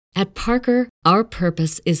At Parker, our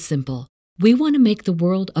purpose is simple. We want to make the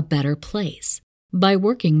world a better place by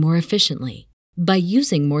working more efficiently, by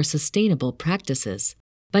using more sustainable practices,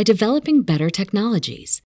 by developing better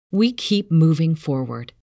technologies. We keep moving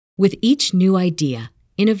forward. With each new idea,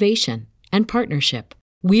 innovation, and partnership,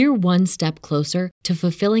 we're one step closer to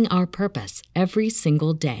fulfilling our purpose every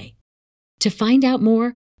single day. To find out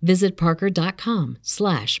more, visit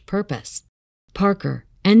parker.com/purpose. Parker,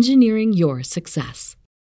 engineering your success.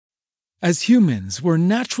 As humans, we're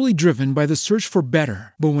naturally driven by the search for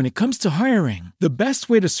better. But when it comes to hiring, the best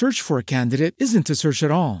way to search for a candidate isn't to search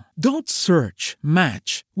at all. Don't search,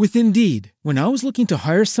 match with Indeed. When I was looking to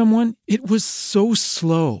hire someone, it was so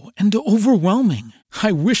slow and overwhelming.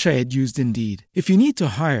 I wish I had used Indeed. If you need to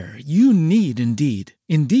hire, you need Indeed.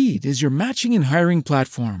 Indeed is your matching and hiring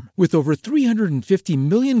platform with over 350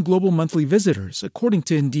 million global monthly visitors, according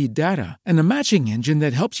to Indeed data, and a matching engine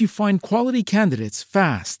that helps you find quality candidates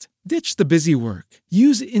fast. Ditch the busy work.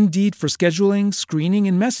 Use Indeed for scheduling, screening,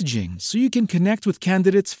 and messaging so you can connect with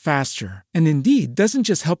candidates faster. And Indeed doesn't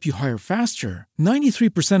just help you hire faster.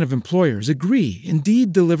 93% of employers agree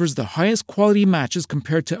Indeed delivers the highest quality matches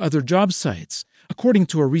compared to other job sites, according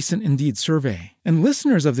to a recent Indeed survey. And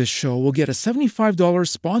listeners of this show will get a $75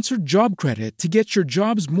 sponsored job credit to get your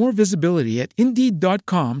jobs more visibility at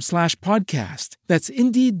Indeed.com/podcast. That's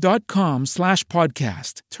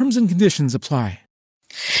Indeed.com/podcast. Terms and conditions apply.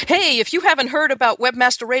 Hey, if you haven't heard about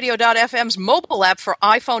WebmasterRadio.fm's mobile app for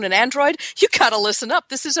iPhone and Android, you gotta listen up.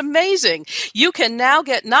 This is amazing. You can now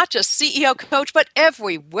get not just CEO Coach, but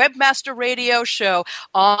every Webmaster Radio show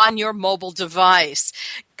on your mobile device.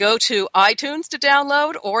 Go to iTunes to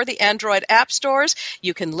download or the Android app stores.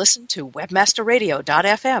 You can listen to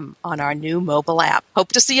WebmasterRadio.fm on our new mobile app.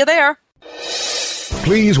 Hope to see you there.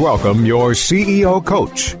 Please welcome your CEO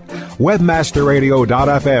Coach.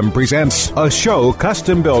 WebmasterRadio.fm presents a show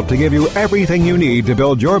custom built to give you everything you need to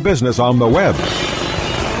build your business on the web.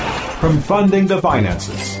 From funding to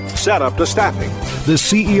finances, setup to staffing, the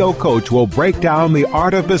CEO Coach will break down the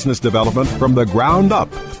art of business development from the ground up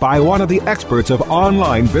by one of the experts of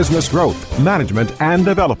online business growth, management, and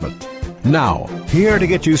development. Now, here to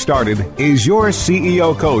get you started is your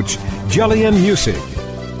CEO Coach, Jillian Muessig.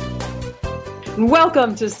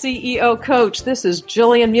 Welcome to CEO Coach. This is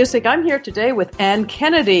Jillian Muessig. I'm here today with Ann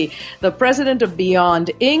Kennedy, the president of Beyond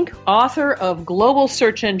Inc., author of Global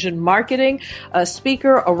Search Engine Marketing, a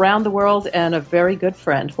speaker around the world, and a very good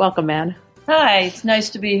friend. Welcome, Ann. Hi, it's nice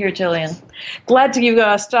to be here, Jillian. Glad you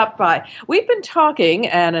stopped by. We've been talking,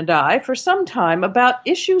 Ann and I, for some time about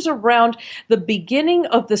issues around the beginning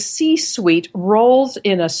of the C-suite roles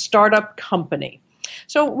in a startup company.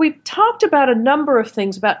 So we've talked about a number of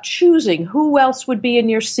things about choosing who else would be in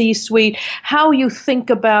your C-suite, how you think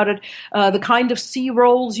about it, the kind of C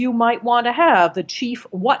roles you might want to have, the chief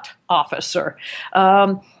what officer,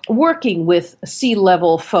 working with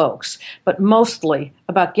C-level folks, but mostly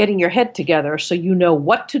about getting your head together so you know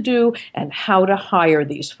what to do and how to hire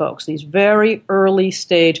these folks, these very early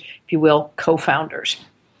stage, if you will, co-founders.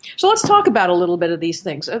 So let's talk about a little bit of these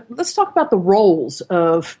things. Let's talk about the roles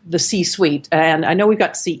of the C-suite. And I know we've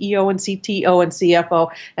got CEO and CTO and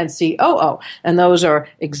CFO and COO. And those are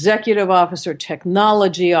executive officer,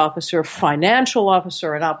 technology officer, financial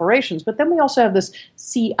officer, and operations. But then we also have this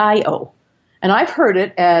CIO. And I've heard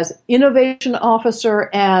it as innovation officer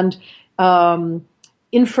and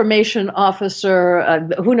information officer.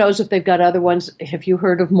 Who knows if they've got other ones? Have you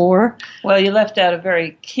heard of more? Well, you left out a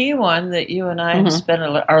very key one that you and I have spent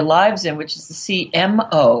our lives in, which is the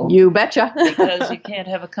CMO. You betcha. Because you can't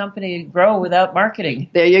have a company grow without marketing.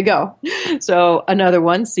 There you go. So another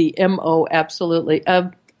one, CMO, absolutely.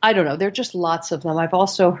 I don't know. There are just lots of them. I've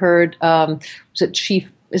also heard, is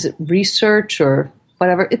it research or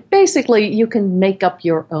whatever? Basically, you can make up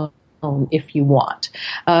your own if you want.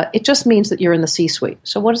 It just means that you're in the C-suite.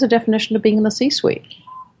 So what is the definition of being in the C-suite?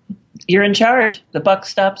 You're in charge. The buck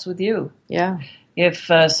stops with you. Yeah. If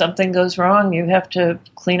something goes wrong, you have to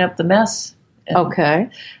clean up the mess. And okay.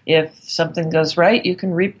 If something goes right, you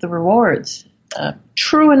can reap the rewards.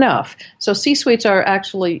 True enough. So C-suites are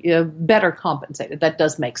actually better compensated. That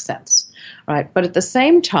does make sense. Right. But at the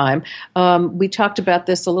same time, we talked about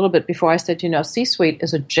this a little bit before. I said, C-suite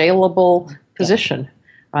is a jailable position.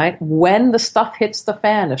 Right? When the stuff hits the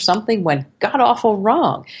fan, if something went god-awful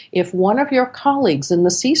wrong, if one of your colleagues in the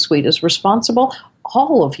C-suite is responsible,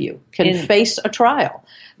 all of you can face a trial.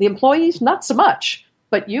 The employees, not so much,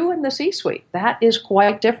 but you in the C-suite, that is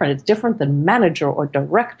quite different. It's different than manager or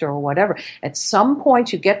director or whatever. At some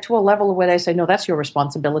point, you get to a level where they say, no, that's your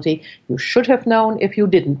responsibility. You should have known if you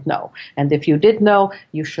didn't know. And if you did know,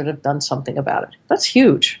 you should have done something about it. That's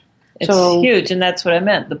huge. It's huge, and that's what I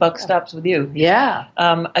meant. The buck stops with you. Yeah.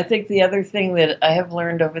 I think the other thing that I have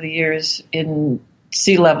learned over the years in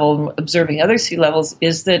C-level, observing other C-levels,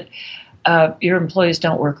 is that your employees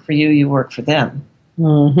don't work for you, you work for them.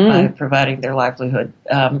 Mm-hmm. By providing their livelihood,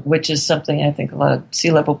 which is something I think a lot of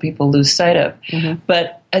C-level people lose sight of. Mm-hmm.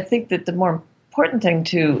 But I think that the more important thing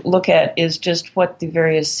to look at is just what the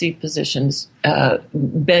various C positions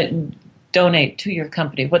donate to your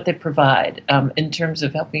company, what they provide in terms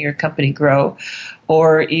of helping your company grow,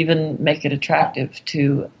 or even make it attractive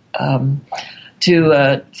to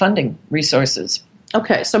funding resources.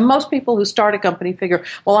 Okay, so most people who start a company figure,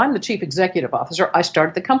 well, I'm the chief executive officer. I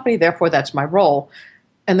started the company, therefore that's my role.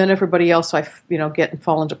 And then everybody else get and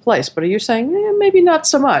fall into place. But are you saying, maybe not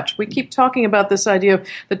so much? We keep talking about this idea of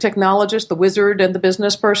the technologist, the wizard, and the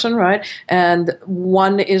business person, right? And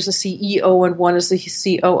one is a CEO and one is the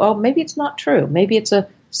COO. Maybe it's not true. Maybe it's a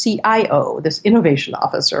CIO, this innovation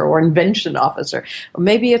officer or invention officer. Or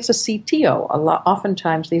maybe it's a CTO.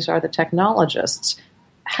 Oftentimes these are the technologists.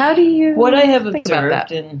 How do you What I have think about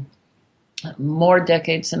observed that? in more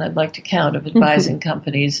decades than I'd like to count of advising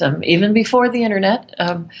companies, even before the internet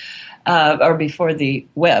or before the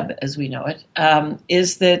web as we know it,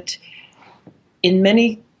 is that in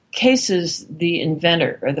many cases the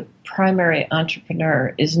inventor or the primary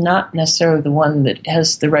entrepreneur is not necessarily the one that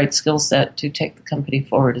has the right skill set to take the company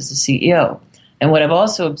forward as a CEO. And what I've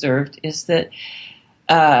also observed is that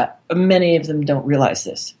many of them don't realize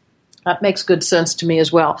this. That makes good sense to me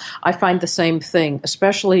as well. I find the same thing,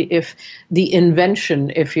 especially if the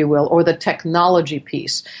invention, if you will, or the technology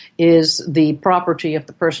piece is the property of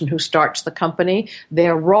the person who starts the company.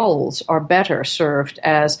 Their roles are better served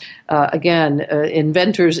as,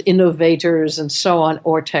 inventors, innovators, and so on,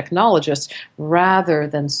 or technologists, rather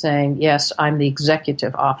than saying, yes, I'm the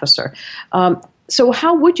executive officer. So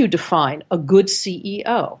how would you define a good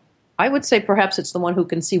CEO? I would say perhaps it's the one who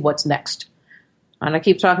can see what's next. And I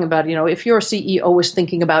keep talking about, if your CEO is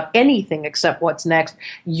thinking about anything except what's next,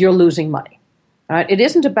 you're losing money. Right? It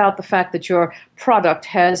isn't about the fact that your product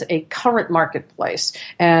has a current marketplace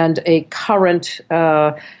and a current,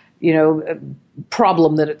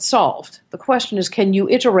 problem that it's solved. The question is, can you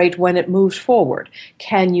iterate when it moves forward?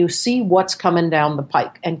 Can you see what's coming down the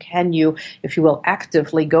pike? And can you, if you will,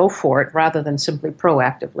 actively go for it rather than simply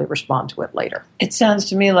proactively respond to it later? It sounds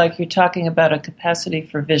to me like you're talking about a capacity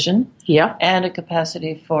for vision, and a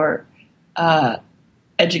capacity for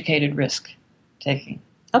educated risk taking.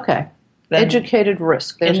 Okay, educated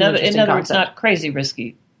risk. There's in other words, not crazy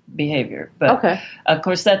risky behavior, but of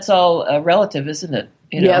course that's all relative, isn't it?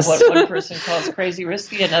 Yes. What one person calls crazy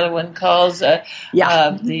risky, another one calls the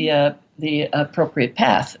appropriate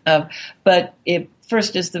path. But it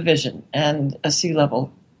first is the vision, and a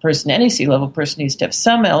C-level person, any C-level person needs to have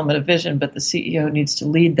some element of vision, but the CEO needs to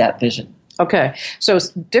lead that vision. Okay, so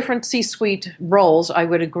different C-suite roles, I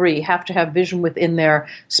would agree, have to have vision within their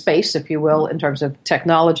space, if you will. In terms of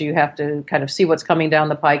technology, you have to kind of see what's coming down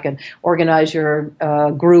the pike and organize your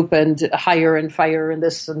group and hire and fire and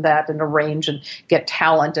this and that and arrange and get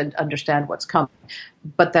talent and understand what's coming.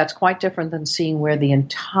 But that's quite different than seeing where the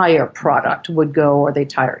entire product would go or the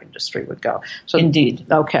entire industry would go. So, indeed.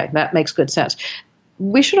 Okay, that makes good sense.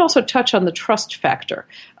 We should also touch on the trust factor.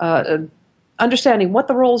 Understanding what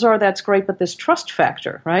the roles are, that's great, but this trust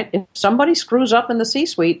factor, right? If somebody screws up in the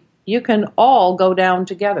C-suite, you can all go down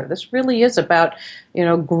together. This really is about,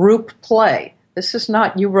 group play. This is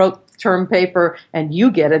not you wrote term paper and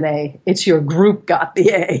you get an A. It's your group got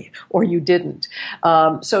the A or you didn't.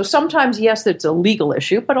 So sometimes, yes, it's a legal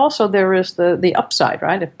issue, but also there is the upside,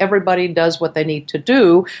 right? If everybody does what they need to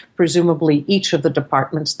do, presumably each of the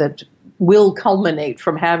departments that will culminate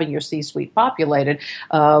from having your C-suite populated,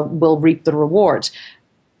 will reap the rewards.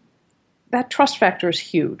 That trust factor is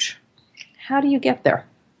huge. How do you get there?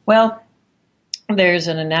 Well, there's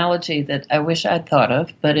an analogy that I wish I'd thought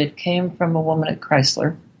of, but it came from a woman at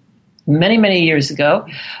Chrysler many, many years ago.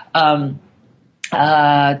 20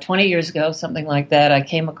 years ago, something like that, I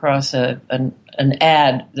came across an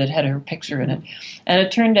ad that had her picture in it. And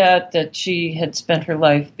it turned out that she had spent her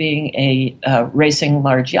life being racing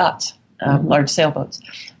large yachts. Large sailboats,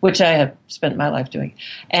 which I have spent my life doing.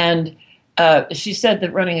 And she said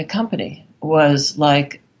that running a company was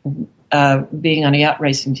like being on a yacht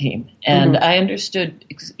racing team. And I understood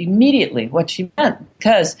immediately what she meant,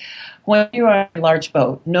 because when you are on a large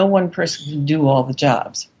boat, no one person can do all the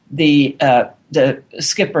jobs. The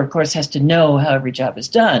skipper, of course, has to know how every job is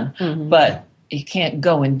done, but he can't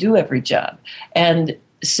go and do every job. And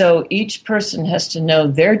so each person has to know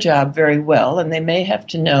their job very well, and they may have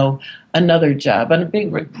to know another job. On a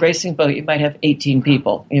big racing boat, you might have 18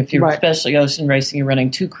 people. If you're especially ocean racing, you're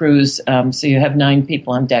running 2 crews, so you have 9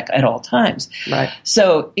 people on deck at all times. Right.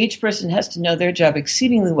 So each person has to know their job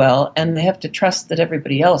exceedingly well, and they have to trust that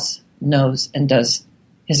everybody else knows and does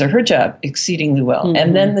his or her job exceedingly well. Mm-hmm.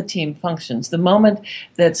 And then the team functions. The moment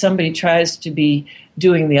that somebody tries to be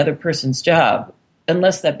doing the other person's job,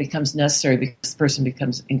 unless that becomes necessary because the person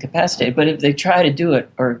becomes incapacitated. But if they try to do it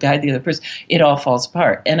or guide the other person, it all falls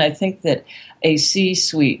apart. And I think that a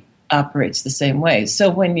C-suite operates the same way. So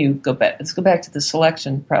when you go back, let's go back to the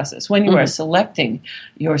selection process. When you are selecting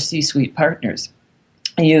your C-suite partners,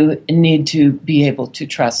 you need to be able to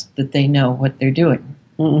trust that they know what they're doing.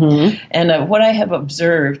 Mm-hmm. And what I have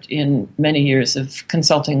observed in many years of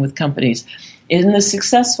consulting with companies, in the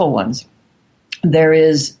successful ones, there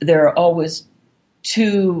are always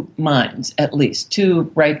 2 minds, at least,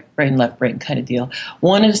 2 right brain, left brain kind of deal.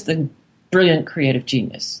 One is the brilliant creative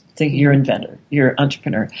genius, your inventor, your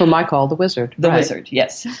entrepreneur. Whom I call the wizard. The wizard,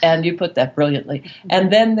 yes. And you put that brilliantly.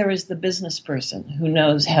 And then there is the business person who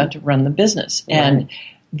knows how to run the business. Right. And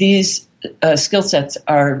these skill sets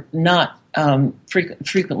are not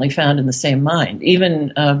frequently found in the same mind.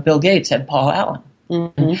 Even Bill Gates had Paul Allen.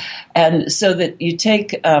 Mm-hmm. And so that you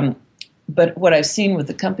take... but what I've seen with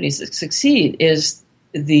the companies that succeed is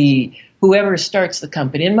whoever starts the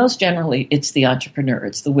company, and most generally it's the entrepreneur,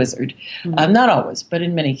 it's the wizard. Mm-hmm. Not always, but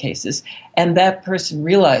in many cases. And that person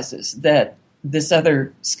realizes that this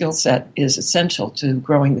other skill set is essential to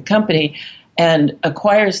growing the company and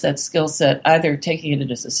acquires that skill set, either taking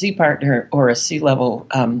it as a C partner or a C-level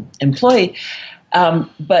employee,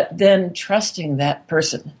 but then trusting that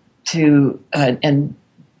person to and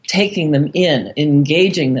taking them in,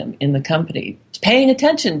 engaging them in the company, paying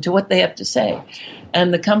attention to what they have to say.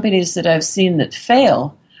 And the companies that I've seen that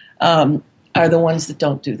fail are the ones that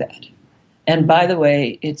don't do that. And by the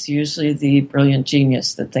way, it's usually the brilliant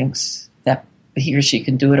genius that thinks that he or she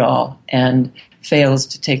can do it all and fails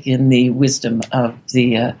to take in the wisdom of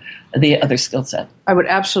the other skill set. I would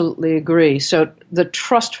absolutely agree. So the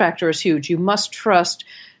trust factor is huge. You must trust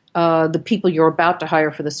the people you're about to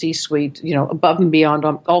hire for the C-suite, above and beyond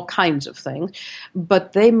on all kinds of things.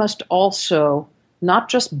 But they must also not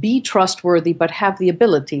just be trustworthy, but have the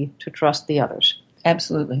ability to trust the others.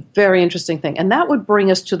 Absolutely. Very interesting thing. And that would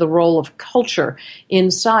bring us to the role of culture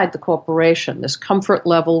inside the corporation, this comfort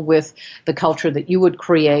level with the culture that you would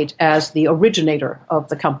create as the originator of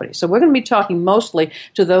the company. So we're going to be talking mostly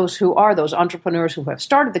to those who are those entrepreneurs who have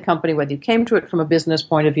started the company, whether you came to it from a business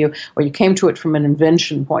point of view or you came to it from an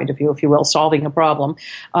invention point of view, if you will, solving a problem.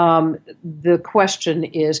 The question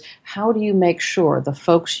is, how do you make sure the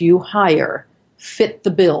folks you hire fit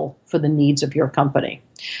the bill for the needs of your company?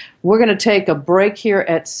 We're going to take a break here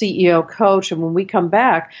at CEO Coach, and when we come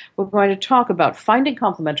back, we're going to talk about finding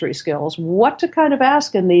complementary skills, what to kind of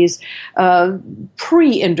ask in these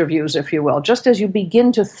pre-interviews, if you will, just as you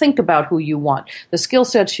begin to think about who you want, the skill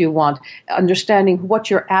sets you want, understanding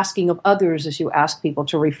what you're asking of others as you ask people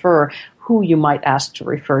to refer, who you might ask to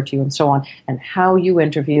refer to you, and so on, and how you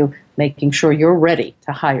interview, making sure you're ready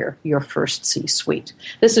to hire your first C-suite.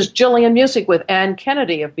 This is Jillian Muessig with Ann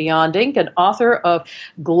Kennedy of Beyond Inc., and author of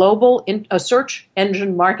Global Search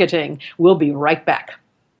Engine Marketing. We'll be right back.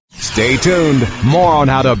 Stay tuned. More on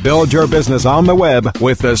how to build your business on the web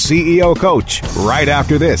with the CEO Coach right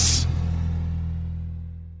after this.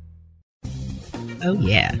 Oh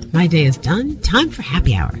yeah, my day is done. Time for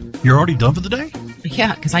happy hour. You're already done for the day?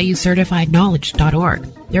 Yeah, because I use CertifiedKnowledge.org.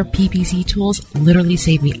 Their PPC tools literally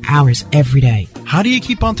save me hours every day. How do you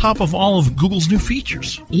keep on top of all of Google's new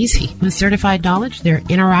features? Easy. With Certified Knowledge, their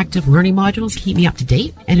interactive learning modules keep me up to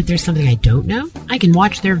date. And if there's something I don't know, I can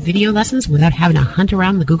watch their video lessons without having to hunt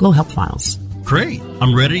around the Google Help files. Great.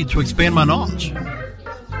 I'm ready to expand my knowledge.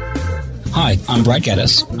 Hi, I'm Brett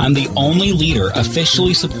Geddes. I'm the only leader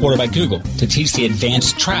officially supported by Google to teach the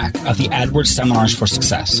advanced track of the AdWords Seminars for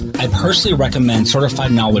Success. I personally recommend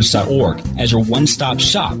CertifiedKnowledge.org as your one-stop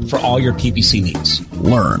shop for all your PPC needs.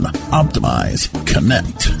 Learn, optimize,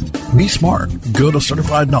 connect. Be smart. Go to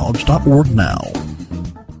CertifiedKnowledge.org now.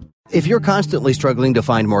 If you're constantly struggling to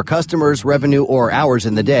find more customers, revenue, or hours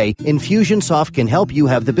in the day, Infusionsoft can help you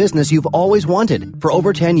have the business you've always wanted. For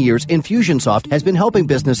over 10 years, Infusionsoft has been helping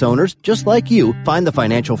business owners just like you find the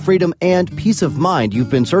financial freedom and peace of mind you've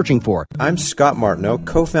been searching for. I'm Scott Martineau,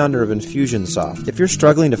 co-founder of Infusionsoft. If you're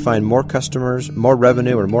struggling to find more customers, more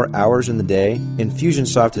revenue, or more hours in the day,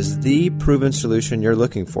 Infusionsoft is the proven solution you're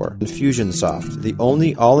looking for. Infusionsoft, the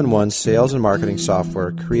only all-in-one sales and marketing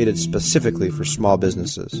software created specifically for small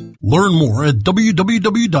businesses. Learn more at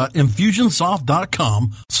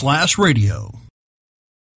www.infusionsoft.com/radio.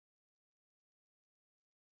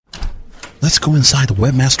 Let's go inside the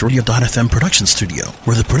WebmasterRadio.fm production studio,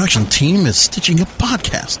 where the production team is stitching up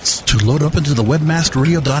podcasts to load up into the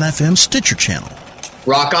WebmasterRadio.fm Stitcher channel.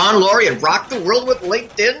 Rock on, Lori, and rock the world with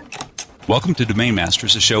LinkedIn. Welcome to Domain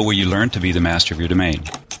Masters, a show where you learn to be the master of your domain.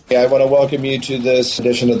 I want to welcome you to this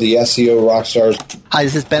edition of the SEO Rockstars. Hi,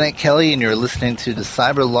 this is Bennett Kelly, and you're listening to the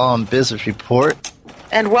Cyber Law and Business Report.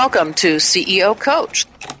 And welcome to CEO Coach.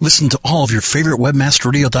 Listen to all of your favorite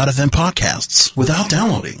WebmasterRadio.fm podcasts without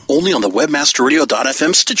downloading. Only on the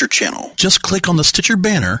WebmasterRadio.fm Stitcher channel. Just click on the Stitcher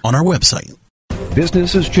banner on our website.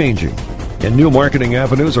 Business is changing, and new marketing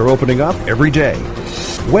avenues are opening up every day.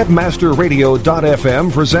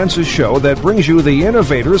 WebmasterRadio.fm presents a show that brings you the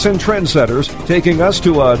innovators and trendsetters, taking us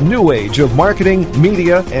to a new age of marketing,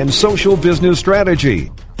 media, and social business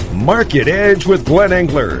strategy. Market Edge with Glenn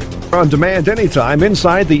Engler. On demand anytime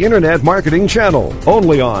inside the Internet Marketing Channel.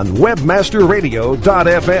 Only on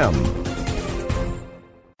WebmasterRadio.fm.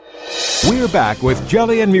 We're back with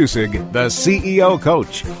Jillian Muessig, the CEO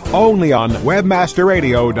Coach. Only on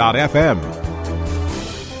WebmasterRadio.fm.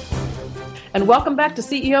 And welcome back to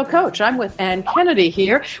CEO Coach. I'm with Ann Kennedy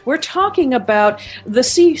here. We're talking about the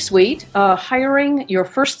C-suite, hiring your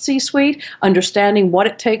first C-suite, understanding what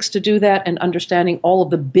it takes to do that, and understanding all of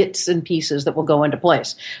the bits and pieces that will go into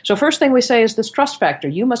place. So first thing we say is this trust factor.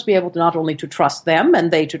 You must be able to not only to trust them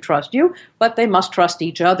and they to trust you, but they must trust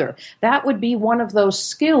each other. That would be one of those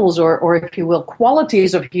skills or if you will,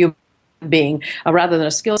 qualities of human being rather than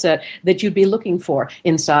a skill set that you'd be looking for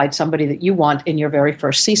inside somebody that you want in your very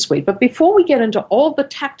first C-suite. But before we get into all the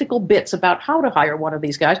tactical bits about how to hire one of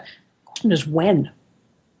these guys, the question is when?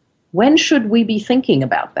 When should we be thinking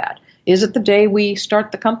about that? Is it the day we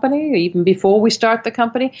start the company, or even before we start the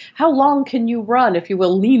company? How long can you run, if you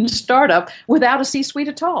will, lean startup without a C-suite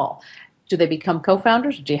at all? Do they become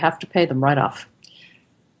co-founders, or do you have to pay them right off?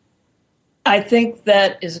 I think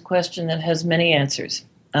that is a question that has many answers.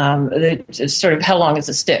 It's sort of how long is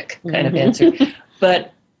a stick kind of answer.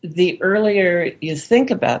 But the earlier you think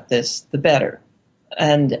about this, the better.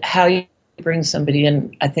 And how you bring somebody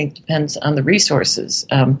in, I think, depends on the resources.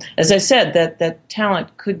 As I said, that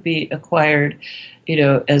talent could be acquired,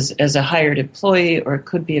 as a hired employee, or it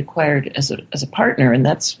could be acquired as a partner, and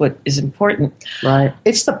that's what is important. Right.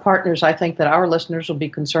 It's the partners, I think, that our listeners will be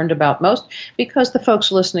concerned about most, because the folks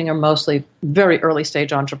listening are mostly very early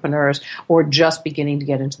stage entrepreneurs or just beginning to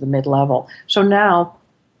get into the mid-level. So now,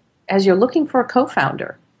 as you're looking for a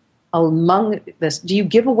co-founder, among this, do you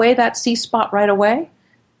give away that C spot right away?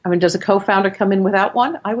 I mean, does a co-founder come in without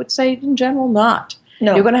one? I would say, in general, not.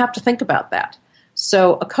 No. You're going to have to think about that.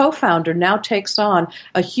 So a co-founder now takes on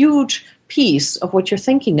a huge piece of what you're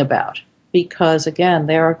thinking about because, again,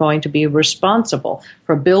 they are going to be responsible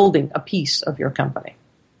for building a piece of your company.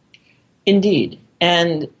 Indeed.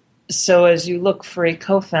 And so as you look for a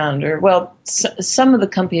co-founder, well, some of the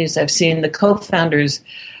companies I've seen, the co-founders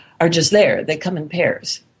are just there. They come in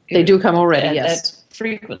pairs. They do come already, and yes. That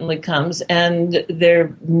frequently comes, and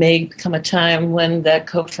there may come a time when that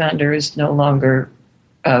co-founder is no longer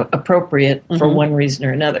appropriate for one reason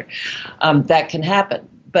or another. That can happen.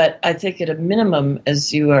 But I think at a minimum,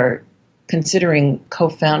 as you are considering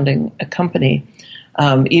co-founding a company,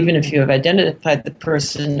 even if you have identified the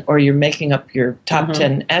person or you're making up your top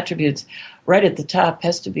 10 attributes, right at the top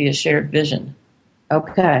has to be a shared vision.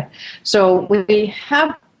 Okay. So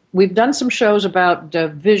we've done some shows about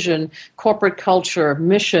vision, corporate culture,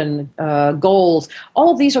 mission, goals.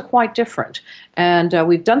 All of these are quite different. And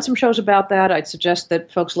we've done some shows about that. I'd suggest that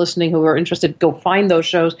folks listening who are interested go find those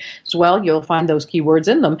shows as well. You'll find those keywords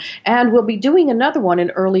in them. And we'll be doing another one in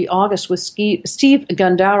early August with Steve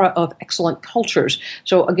Gandara of Excellent Cultures.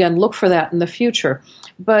 So again, look for that in the future.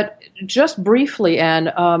 But just briefly,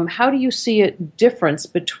 Anne, how do you see a difference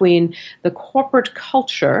between the corporate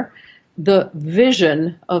culture, the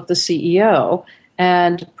vision of the CEO,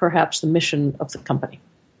 and perhaps the mission of the company?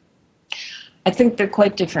 I think they're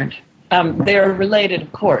quite different. They are related,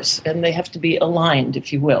 of course, and they have to be aligned,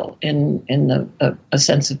 if you will, in a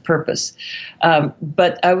sense of purpose.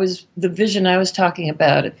 But the vision I was talking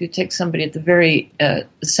about, if you take somebody at the very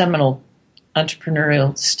seminal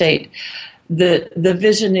entrepreneurial state, the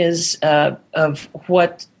vision is of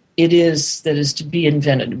what it is that is to be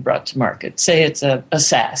invented and brought to market. Say it's a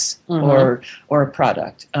SaaS or a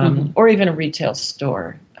product, or even a retail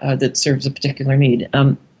store that serves a particular need.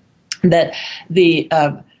 That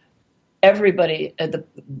everybody,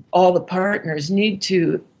 all the partners need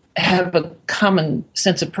to have a common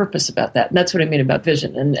sense of purpose about that. And that's what I mean about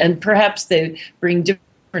vision. And perhaps they bring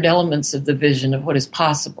different elements of the vision of what is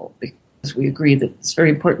possible, because we agree that it's very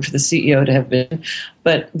important for the CEO to have vision,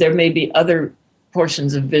 but there may be other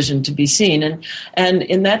portions of vision to be seen. And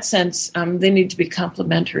in that sense, they need to be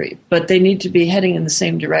complementary, but they need to be heading in the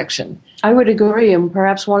same direction. I would agree, and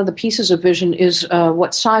perhaps one of the pieces of vision is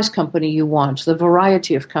what size company you want, the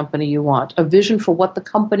variety of company you want, a vision for what the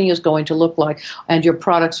company is going to look like and your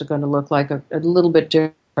products are going to look like a little bit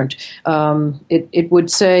different. It would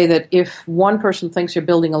say that if one person thinks you're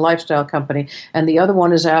building a lifestyle company and the other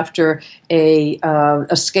one is after a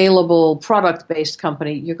scalable product-based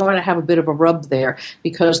company, you're going to have a bit of a rub there,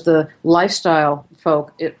 because the lifestyle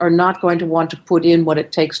folk are not going to want to put in what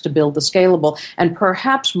it takes to build the scalable, and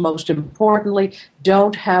perhaps most importantly,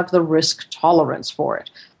 don't have the risk tolerance for it.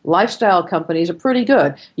 Lifestyle companies are pretty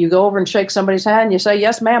good. You go over and shake somebody's hand and you say,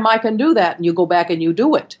 yes, ma'am, I can do that. And you go back and you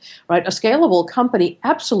do it, right? A scalable company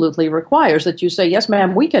absolutely requires that you say, yes,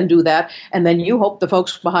 ma'am, we can do that. And then you hope the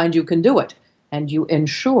folks behind you can do it. And you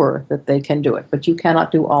ensure that they can do it. But you cannot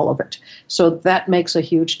do all of it. So that makes a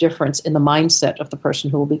huge difference in the mindset of the person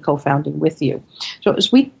who will be co-founding with you. So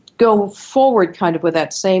as we go forward kind of with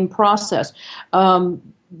that same process,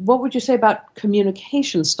 what would you say about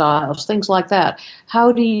communication styles, things like that?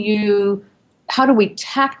 How do we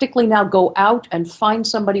tactically now go out and find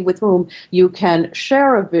somebody with whom you can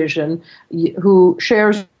share a vision, who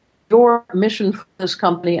shares your mission for this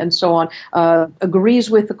company and so on, agrees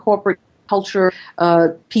with the corporate culture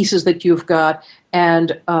pieces that you've got,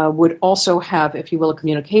 and would also have, if you will, a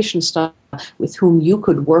communication style with whom you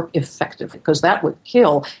could work effectively, because that would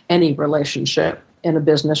kill any relationship in a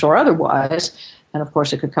business or otherwise. And, of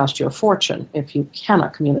course, it could cost you a fortune if you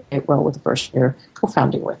cannot communicate well with the person you're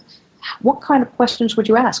co-founding with. What kind of questions would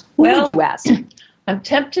you ask? Who would you ask? I'm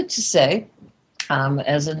tempted to say,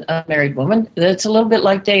 as an unmarried woman, that it's a little bit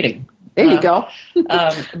like dating. There you go.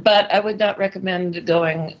 But I would not recommend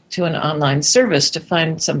going to an online service to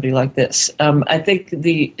find somebody like this. I think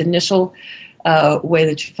the initial way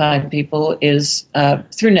that you find people is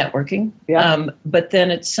through networking. Yeah. But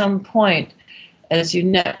then at some point, as you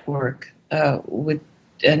network, with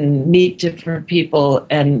and meet different people,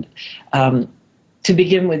 and to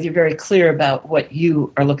begin with, you're very clear about what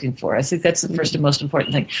you are looking for. I think that's the first and most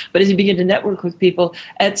important thing. But as you begin to network with people,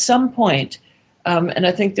 at some point, and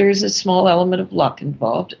I think there is a small element of luck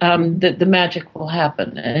involved, that the magic will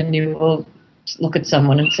happen, and you will look at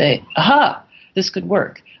someone and say, aha, this could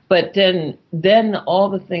work. But then all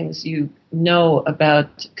the things you know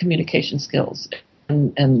about communication skills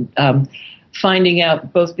and finding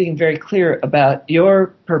out, both being very clear about your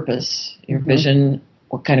purpose, your vision,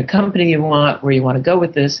 what kind of company you want, where you want to go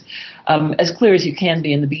with this, as clear as you can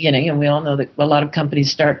be in the beginning. And we all know that a lot of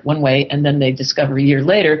companies start one way and then they discover a year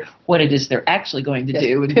later what it is they're actually going to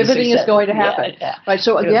do. Pivoting is going to happen. Yeah. Right.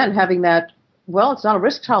 So again, having that, well, it's not a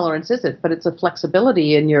risk tolerance, is it? But it's a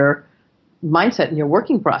flexibility in your mindset and your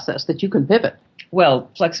working process that you can pivot.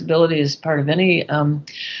 Well, flexibility is part of any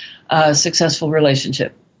successful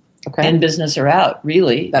relationship. Okay. And business or out,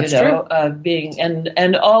 really. That's true. Being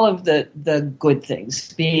and all of the good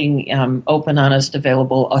things, being open, honest,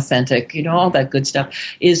 available, authentic, all that good stuff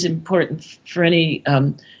is important for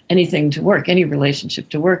anything to work, any relationship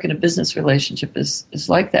to work, and a business relationship is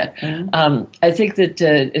like that. Mm-hmm. I think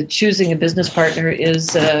that choosing a business partner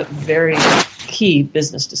is a very key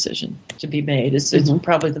business decision to be made. It's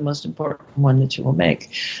probably the most important one that you will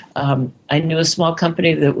make. I knew a small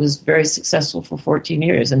company that was very successful for 14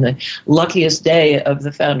 years, and the luckiest day of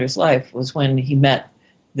the founder's life was when he met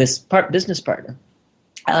this business partner.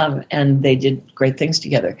 And they did great things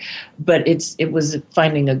together. But it was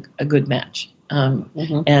finding a good match.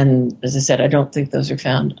 And as I said, I don't think those are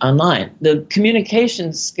found online. The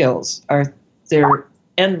communication skills there are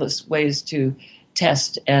endless ways to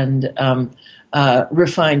test and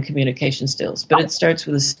refine communication skills. But it starts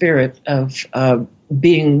with a spirit of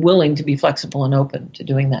being willing to be flexible and open to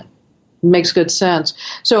doing that. Makes good sense.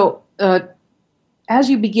 So as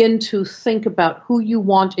you begin to think about who you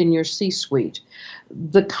want in your C-suite,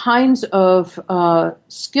 the kinds of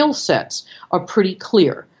skill sets are pretty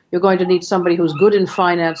clear. You're going to need somebody who's good in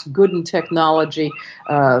finance, good in technology,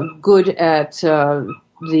 good at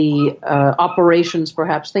the operations,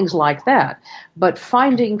 perhaps, things like that. But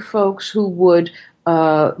finding folks who would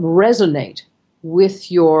resonate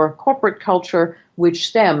with your corporate culture, which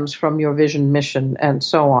stems from your vision, mission, and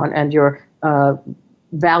so on, and your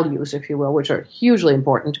values, if you will, which are hugely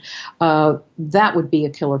important, that would be a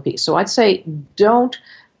killer piece. So I'd say don't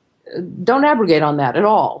abrogate on that at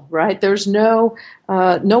all, right? There's no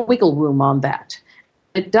wiggle room on that.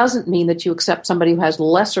 It doesn't mean that you accept somebody who has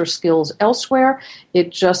lesser skills elsewhere. It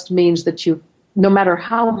just means that you no matter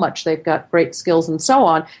how much they've got great skills and so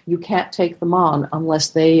on, you can't take them on unless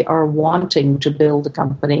they are wanting to build a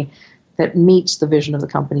company that meets the vision of the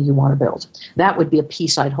company you want to build. That would be a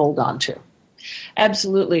piece I'd hold on to.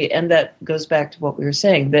 Absolutely, and that goes back to what we were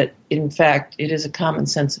saying, that in fact it is a common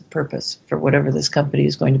sense of purpose for whatever this company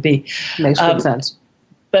is going to be. Makes good sense.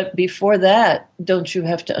 But before that, don't you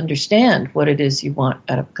have to understand what it is you want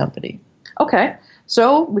out of a company? Okay,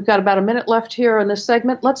 so we've got about a minute left here in this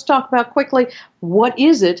segment. Let's talk about quickly, what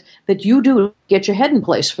is it that you do to get your head in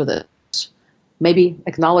place for this? Maybe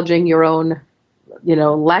acknowledging your own,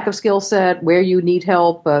 lack of skill set, where you need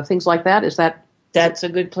help, things like that. That's a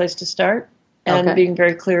good place to start. And being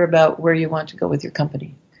very clear about where you want to go with your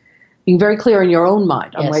company. Being very clear in your own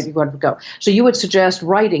mind on where you want to go. So you would suggest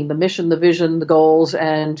writing the mission, the vision, the goals,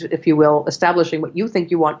 and, if you will, establishing what you think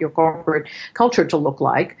you want your corporate culture to look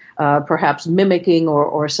like, perhaps mimicking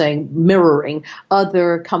or saying mirroring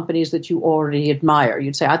other companies that you already admire.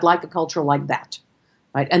 You'd say, I'd like a culture like that.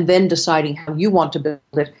 Right? And then deciding how you want to build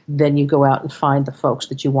it, then you go out and find the folks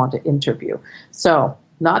that you want to interview. So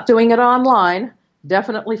not doing it online,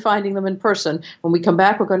 definitely finding them in person. When we come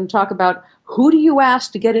back, we're going to talk about who do you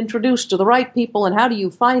ask to get introduced to the right people and how do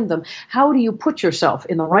you find them? How do you put yourself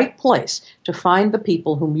in the right place to find the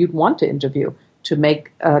people whom you'd want to interview to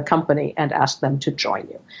make a company and ask them to join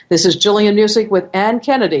you? This is Gillian Muessig with Ann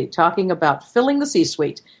Kennedy talking about filling the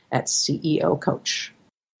C-suite at CEO Coach.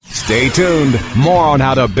 Stay tuned. More on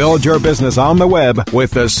how to build your business on the web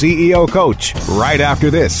with the CEO Coach right after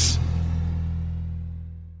this.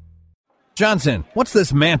 Johnson, what's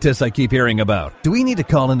this Mantis I keep hearing about? Do we need to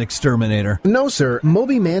call an exterminator? No, sir.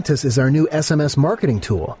 Moby Mantis is our new SMS marketing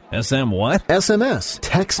tool. SM what? SMS,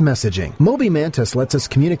 text messaging. Moby Mantis lets us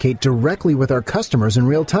communicate directly with our customers in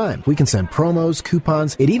real time. We can send promos,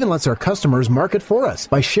 coupons. It even lets our customers market for us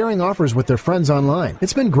by sharing offers with their friends online.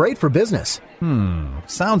 It's been great for business.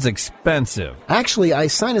 Sounds expensive. Actually, I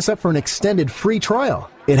signed us up for an extended free trial.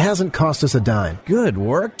 It hasn't cost us a dime. Good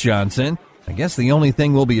work, Johnson. I guess the only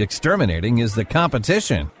thing we'll be exterminating is the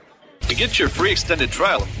competition. To get your free extended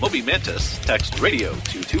trial of Moby Mantis, text radio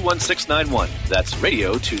to 21691. That's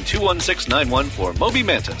radio to 21691 for Moby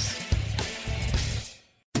Mantis.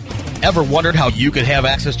 Ever wondered how you could have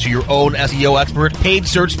access to your own SEO expert, paid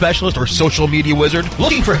search specialist, or social media wizard?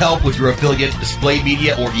 Looking for help with your affiliate, display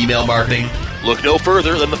media, or email marketing? Look no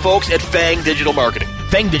further than the folks at Fang Digital Marketing.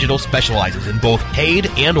 Fang Digital specializes in both paid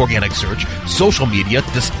and organic search, social media,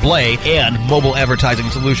 display, and mobile advertising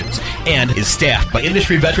solutions, and is staffed by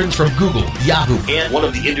industry veterans from Google, Yahoo, and one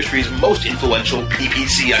of the industry's most influential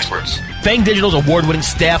PPC experts. Fang Digital's award-winning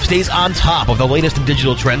staff stays on top of the latest in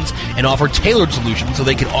digital trends and offer tailored solutions so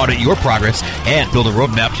they can audit your progress and build a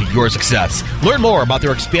roadmap to your success. Learn more about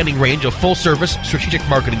their expanding range of full-service strategic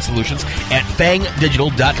marketing solutions at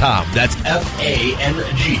fangdigital.com. That's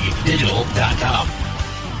F-A-N-G digital.com.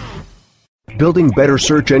 Building better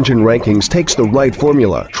search engine rankings takes the right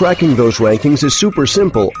formula. Tracking those rankings is super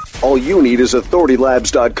simple. All you need is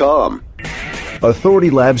authoritylabs.com. Authority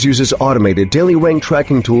Labs uses automated daily rank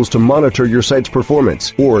tracking tools to monitor your site's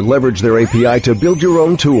performance or leverage their API to build your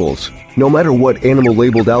own tools. No matter what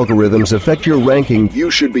animal-labeled algorithms affect your ranking, you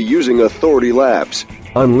should be using Authority Labs.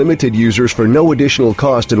 Unlimited users for no additional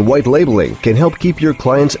cost and white labeling can help keep your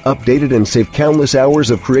clients updated and save countless hours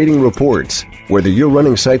of creating reports. Whether you're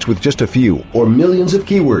running sites with just a few or millions of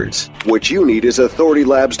keywords, what you need is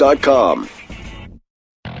authoritylabs.com.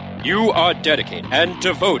 You are dedicated and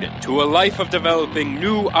devoted to a life of developing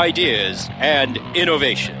new ideas and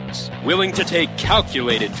innovations, willing to take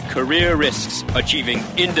calculated career risks, achieving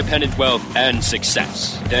independent wealth and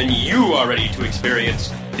success. Then you are ready to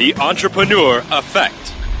experience the Entrepreneur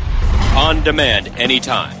Effect. On demand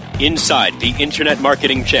anytime, inside the Internet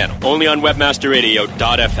Marketing Channel, only on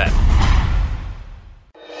webmasterradio.fm.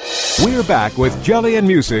 We're back with Gillian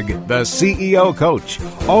Muessig, the CEO Coach,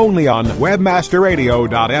 only on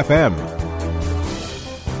webmasterradio.fm.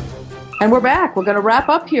 And we're back. We're going to wrap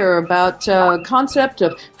up here about concept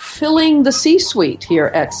of filling the C-suite here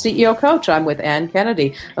at CEO Coach. I'm with Ann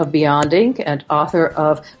Kennedy of Beyond Inc. and author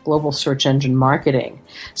of Global Search Engine Marketing.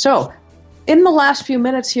 So, in the last few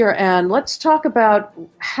minutes here, Ann, let's talk about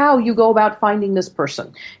how you go about finding this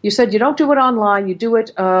person. You said you don't do it online, you do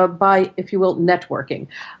it by, if you will, networking.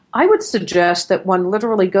 I would suggest that one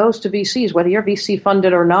literally goes to VCs, whether you're VC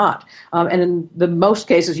funded or not. And in the most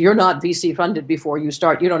cases, you're not VC funded before you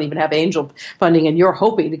start. You don't even have angel funding, and you're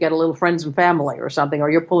hoping to get a little friends and family or something,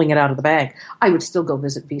 or you're pulling it out of the bank. I would still go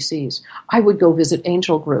visit VCs. I would go visit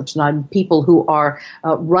angel groups, and I'm people who are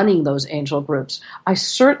running those angel groups. I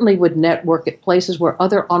certainly would network at places where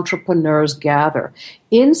other entrepreneurs gather.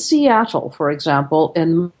 In Seattle, for example,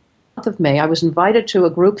 in of May, I was invited to a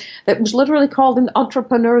group that was literally called an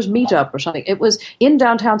Entrepreneurs Meetup or something. It was in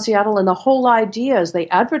downtown Seattle, and the whole idea as they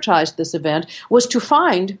advertised this event was to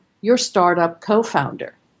find your startup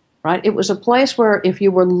co-founder. Right? It was a place where if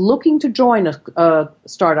you were looking to join a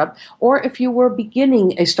startup, or if you were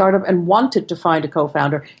beginning a startup and wanted to find a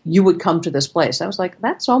co-founder, you would come to this place. I was like,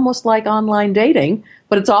 that's almost like online dating,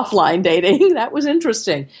 but it's offline dating. That was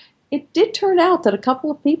interesting. It did turn out that a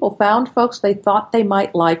couple of people found folks they thought they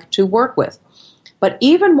might like to work with. But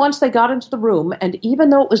even once they got into the room, and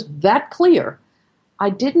even though it was that clear,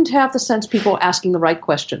 I didn't have the sense people were asking the right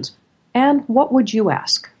questions. And what would you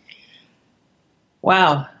ask?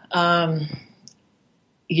 Wow.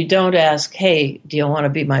 You don't ask, hey, do you want to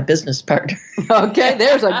be my business partner? Okay,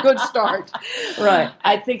 there's a good start. Right.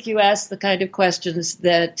 I think you ask the kind of questions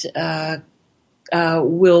that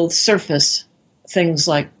will surface things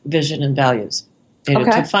like vision and values.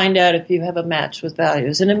 To find out if you have a match with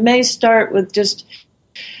values. And it may start with just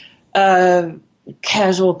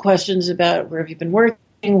casual questions about where have you been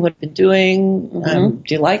working, what have you been doing,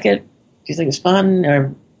 do you like it, do you think it's fun,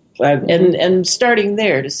 or and starting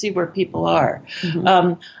there to see where people are.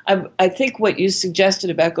 I think what you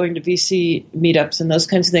suggested about going to VC meetups and those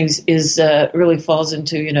kinds of things is really falls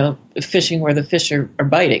into, fishing where the fish are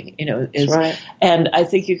biting, right. And I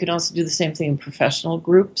think you can also do the same thing in professional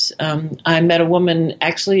groups. I met a woman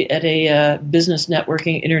actually at a business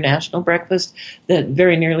networking international breakfast that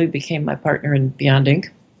very nearly became my partner in Beyond Inc.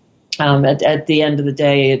 At the end of the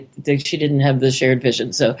day, she didn't have the shared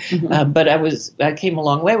vision. So, but I came a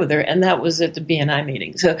long way with her, and that was at the BNI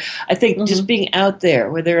meeting. So I think just being out there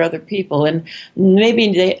where there are other people, and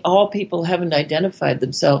maybe all people haven't identified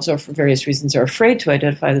themselves, or for various reasons are afraid to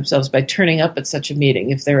identify themselves by turning up at such a meeting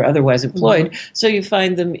if they're otherwise employed. So you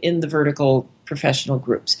find them in the vertical professional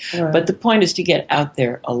groups. Right. But the point is to get out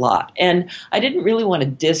there a lot. And I didn't really want to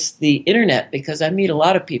diss the internet because I meet a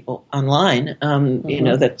lot of people online. I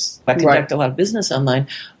conduct a lot of business online.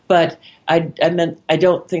 But I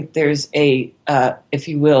don't think there's if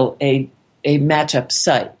you will, a match-up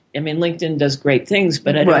site. I mean, LinkedIn does great things,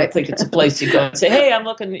 but I don't think it's a place you go and say, hey, I'm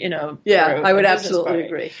looking, Yeah, I would absolutely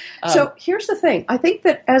agree. So here's the thing. I think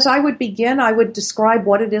that as I would begin, I would describe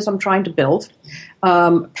what it is I'm trying to build,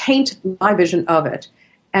 paint my vision of it.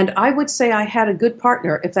 And I would say I had a good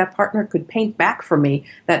partner if that partner could paint back for me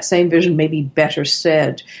that same vision, maybe better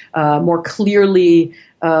said, more clearly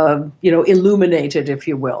illuminated, if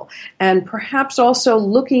you will. And perhaps also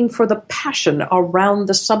looking for the passion around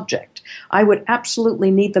the subject. I would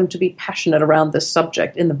absolutely need them to be passionate around this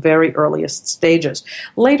subject in the very earliest stages.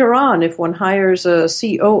 Later on, if one hires a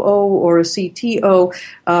COO or a CTO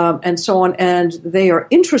and so on, and they are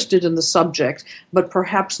interested in the subject, but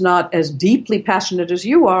perhaps not as deeply passionate as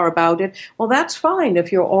you are about it, well, that's fine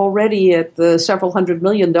if you're already at the several $100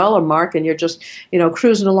 million mark and you're just,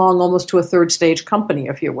 cruising along almost to a third stage company,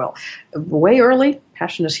 if you will. Way early,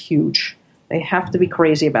 passion is huge. They have to be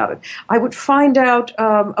crazy about it. I would find out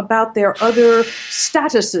about their other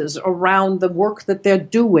statuses around the work that they're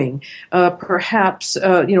doing, perhaps,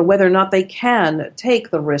 whether or not they can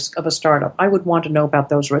take the risk of a startup. I would want to know about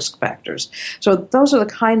those risk factors. So those are the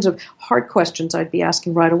kinds of hard questions I'd be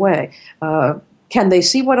asking right away. Can they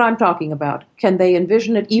see what I'm talking about? Can they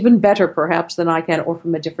envision it even better, perhaps, than I can, or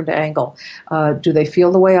from a different angle? Do they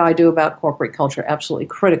feel the way I do about corporate culture? Absolutely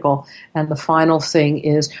critical. And the final thing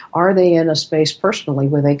is, are they in a space personally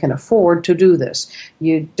where they can afford to do this?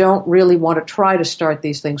 You don't really want to try to start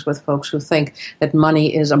these things with folks who think that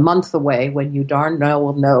money is a month away when you darn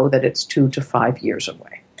well know that it's 2 to 5 years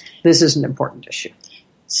away. This is an important issue.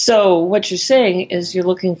 So what you're saying is you're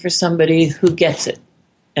looking for somebody who gets it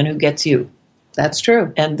and who gets you. That's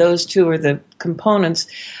true. And those two are the components.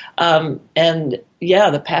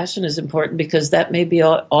 The passion is important because that may be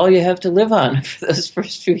all you have to live on for those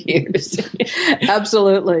first few years.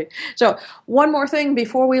 Absolutely. So one more thing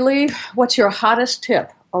before we leave. What's your hottest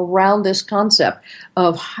tip around this concept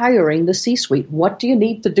of hiring the C-suite? What do you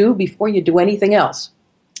need to do before you do anything else?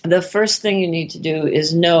 The first thing you need to do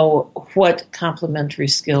is know what complementary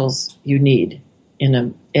skills you need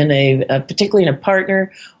particularly in a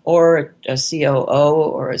partner or a COO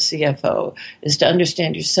or a CFO, is to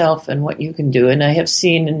understand yourself and what you can do. And I have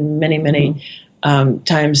seen in many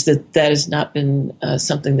times that has not been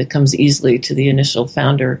something that comes easily to the initial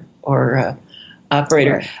founder or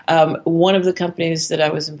operator. Right. One of the companies that I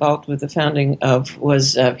was involved with the founding of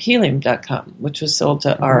was Helium.com, which was sold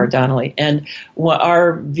to R.R. Donnelley. And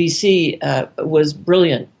our VC was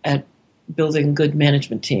brilliant at building good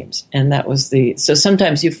management teams. And that was so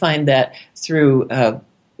sometimes you find that through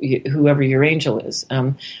whoever your angel is,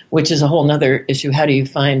 which is a whole other issue. How do you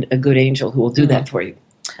find a good angel who will do that for you?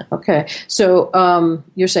 Okay. So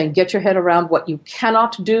you're saying get your head around what you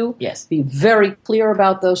cannot do. Yes. Be very clear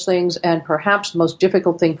about those things. And perhaps the most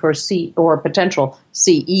difficult thing for a potential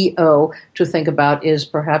CEO to think about is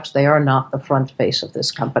perhaps they are not the front face of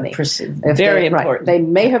this company. Very important. They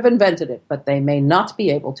may have invented it, but they may not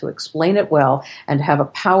be able to explain it well and have a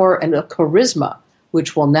power and a charisma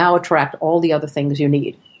which will now attract all the other things you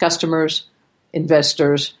need. Customers,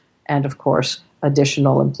 investors, and of course,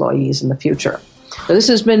 additional employees in the future. So this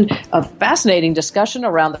has been a fascinating discussion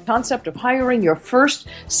around the concept of hiring your first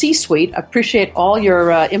C-suite. I appreciate all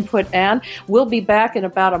your input, Anne. We'll be back in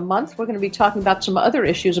about a month. We're going to be talking about some other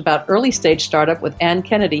issues about early stage startup with Anne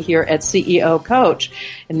Kennedy here at CEO Coach.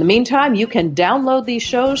 In the meantime, you can download these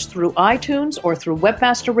shows through iTunes or through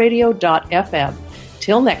webmasterradio.fm.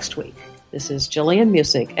 Till next week, this is Jillian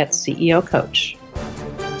Muessig at CEO Coach.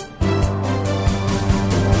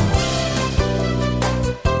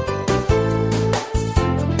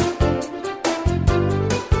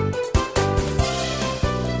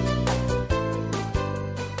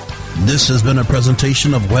 This has been a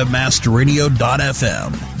presentation of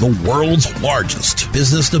WebmasterRadio.fm, the world's largest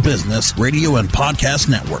business-to-business radio and podcast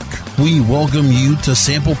network. We welcome you to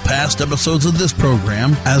sample past episodes of this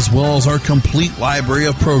program, as well as our complete library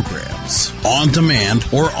of programs, on demand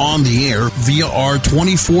or on the air via our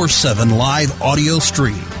 24/7 live audio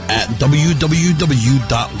stream at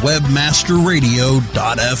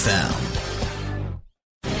www.webmasterradio.fm.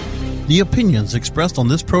 The opinions expressed on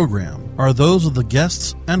this program are those of the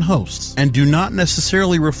guests and hosts and do not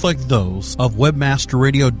necessarily reflect those of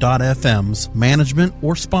WebmasterRadio.fm's management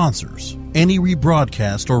or sponsors. Any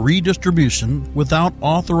rebroadcast or redistribution without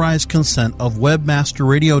authorized consent of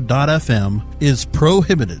WebmasterRadio.fm is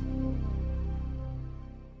prohibited.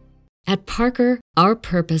 At Parker, our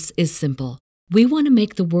purpose is simple. We want to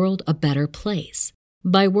make the world a better place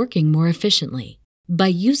by working more efficiently, by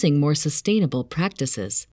using more sustainable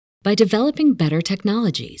practices, by developing better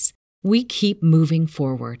technologies. We keep moving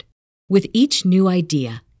forward. With each new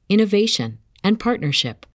idea, innovation, and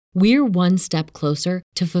partnership, we're one step closer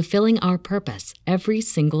to fulfilling our purpose every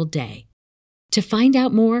single day. To find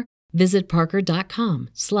out more, visit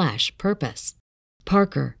parker.com/purpose.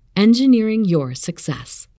 Parker, engineering your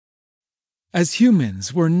success. As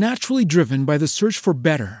humans, we're naturally driven by the search for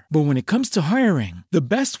better. But when it comes to hiring, the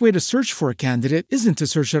best way to search for a candidate isn't to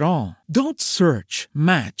search at all. Don't search,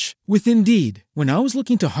 match with Indeed. When I was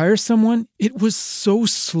looking to hire someone, it was so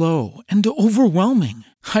slow and overwhelming.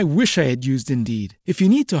 I wish I had used Indeed. If you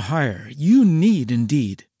need to hire, you need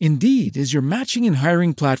Indeed. Indeed is your matching and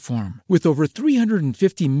hiring platform with over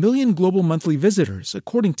 350 million global monthly visitors,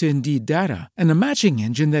 according to Indeed data, and a matching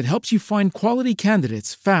engine that helps you find quality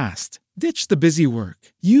candidates fast. Ditch the busy work.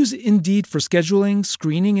 Use Indeed for scheduling,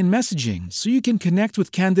 screening, and messaging so you can connect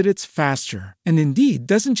with candidates faster. And Indeed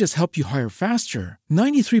doesn't just help you hire faster.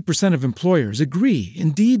 93% of employers agree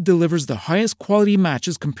Indeed delivers the highest quality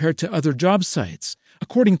matches compared to other job sites,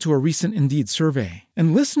 according to a recent Indeed survey.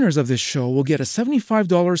 And listeners of this show will get a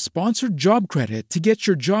 $75 sponsored job credit to get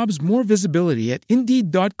your jobs more visibility at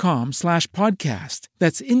Indeed.com/podcast.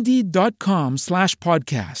 That's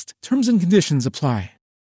Indeed.com/podcast. Terms and conditions apply.